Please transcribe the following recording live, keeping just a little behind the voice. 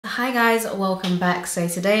Hi guys, welcome back. So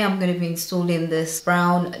today I'm going to be installing this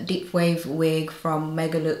brown deep wave wig from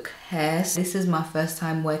Megalook hair. So this is my first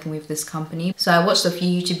time working with this company. So I watched a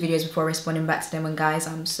few YouTube videos before responding back to them, and guys,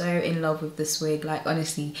 I'm so in love with this wig. Like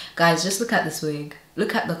honestly, guys, just look at this wig.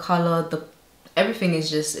 Look at the color, everything is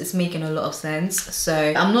just, it's making a lot of sense. So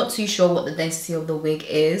I'm not too sure what the density of the wig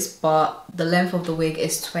is, but the length of the wig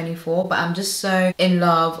is 24. But I'm just so in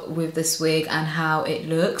love with this wig and how it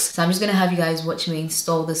looks. So I'm just gonna have you guys watch me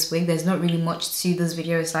install this wig. There's not really much to this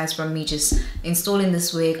video aside from me just installing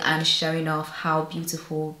this wig and showing off how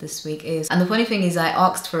beautiful this wig is. And the funny thing is, I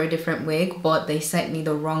asked for a different wig, but they sent me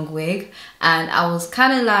the wrong wig, and I was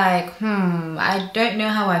kind of like, I don't know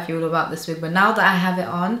how I feel about this wig. But now that I have it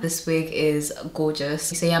on, this wig is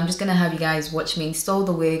gorgeous. So yeah, I'm just gonna have you guys watch me install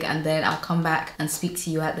the wig, and then I'll come back and speak to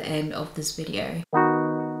you at the end of this video.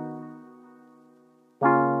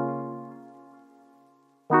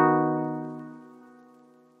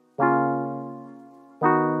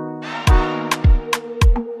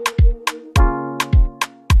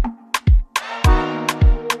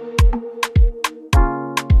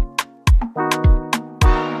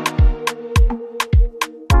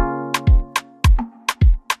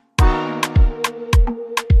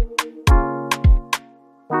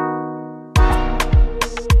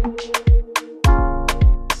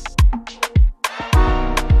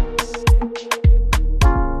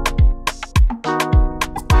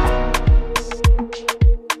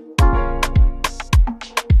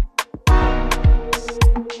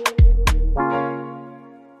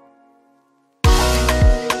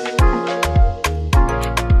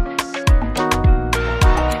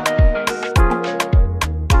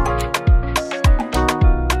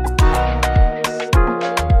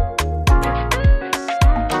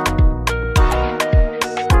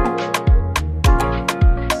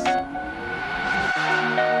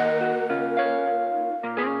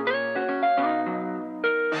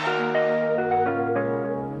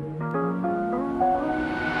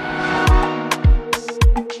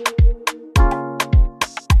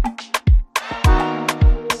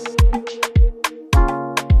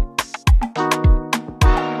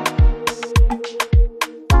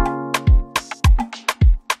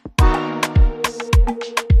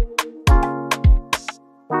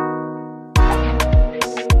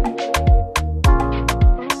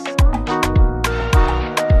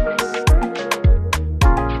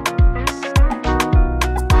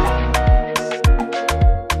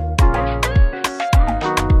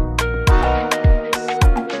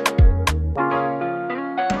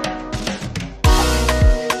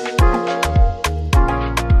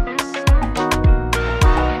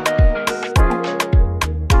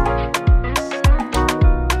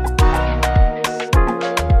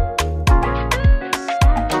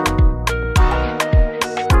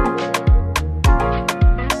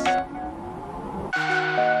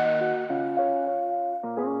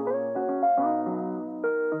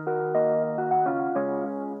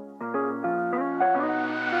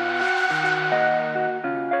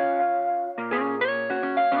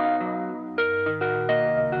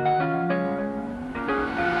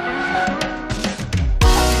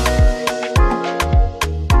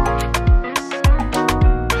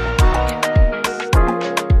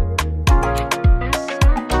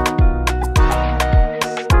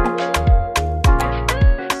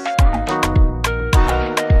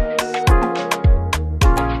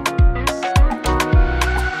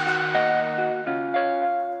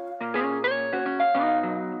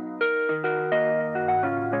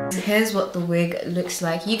 Here's what the wig looks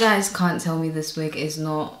like. You guys can't tell me this wig is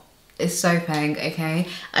not, it's so pink, okay?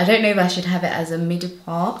 I don't know if I should have it as a mid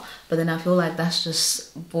part, but then I feel like that's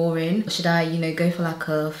just boring. Should I, you know, go for like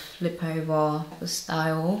a flip over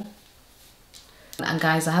style? And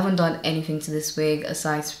guys, I haven't done anything to this wig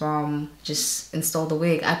aside from just install the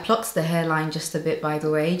wig. I plucked the hairline just a bit, by the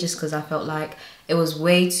way, just because I felt like it was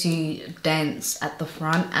way too dense at the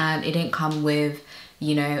front and it didn't come with,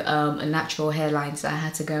 you know, a natural hairline, so I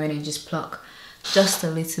had to go in and just pluck just a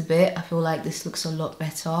little bit. I feel like this looks a lot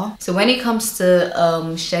better. So when it comes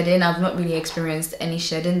to shedding, I've not really experienced any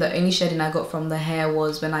shedding. The only shedding I got from the hair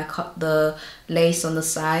was when I cut the lace on the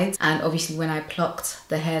sides, and obviously when I plucked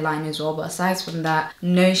the hairline as well. But aside from that,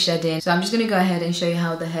 no shedding. So I'm just gonna go ahead and show you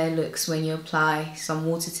how the hair looks when you apply some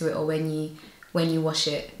water to it, or when you wash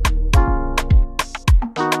it.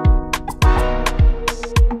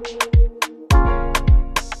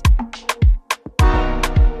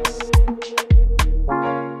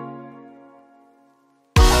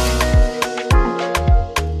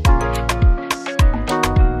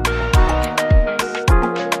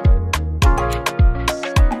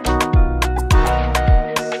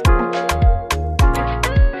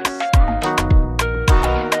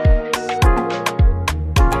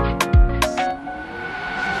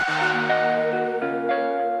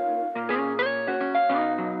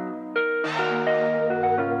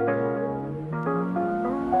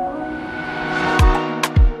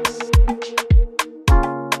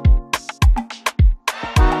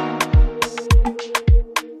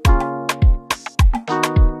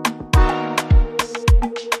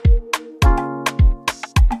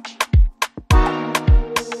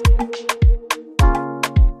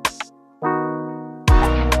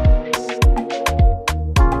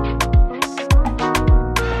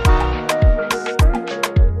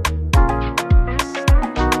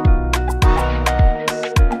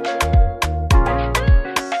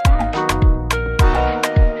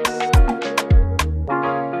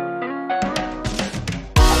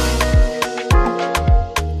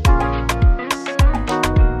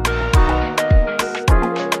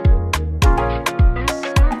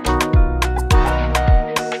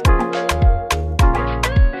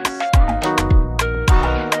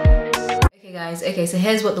 Okay, so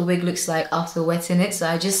here's what the wig looks like after wetting it. So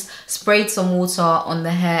I just sprayed some water on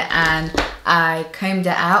the hair and I combed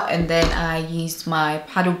it out, and then I used my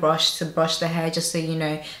paddle brush to brush the hair, just so you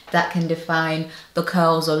know, that can define the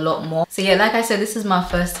curls a lot more. So yeah, like I said, this is my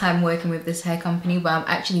first time working with this hair company, but I'm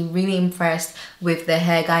actually really impressed with the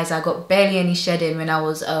hair, guys. I got barely any shedding when I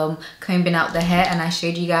was combing out the hair, and I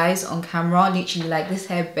showed you guys on camera, literally like this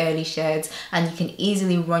hair barely sheds, and you can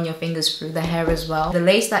easily run your fingers through the hair as well. The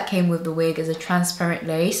lace that came with the wig is a transparent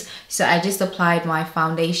lace, so I just applied my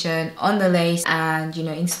foundation on the lace and, you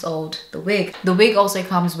know, installed the wig. The wig also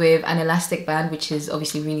comes with an elastic band, which is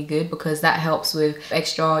obviously really good because that helps with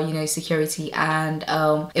extra, you know, security, and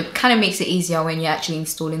it kind of makes it easier when you're actually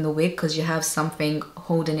installing the wig because you have something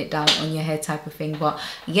holding it down on your head type of thing. But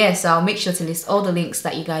yeah, so I'll make sure to list all the links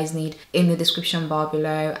that you guys need in the description bar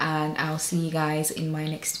below, and I'll see you guys in my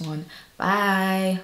next one. Bye.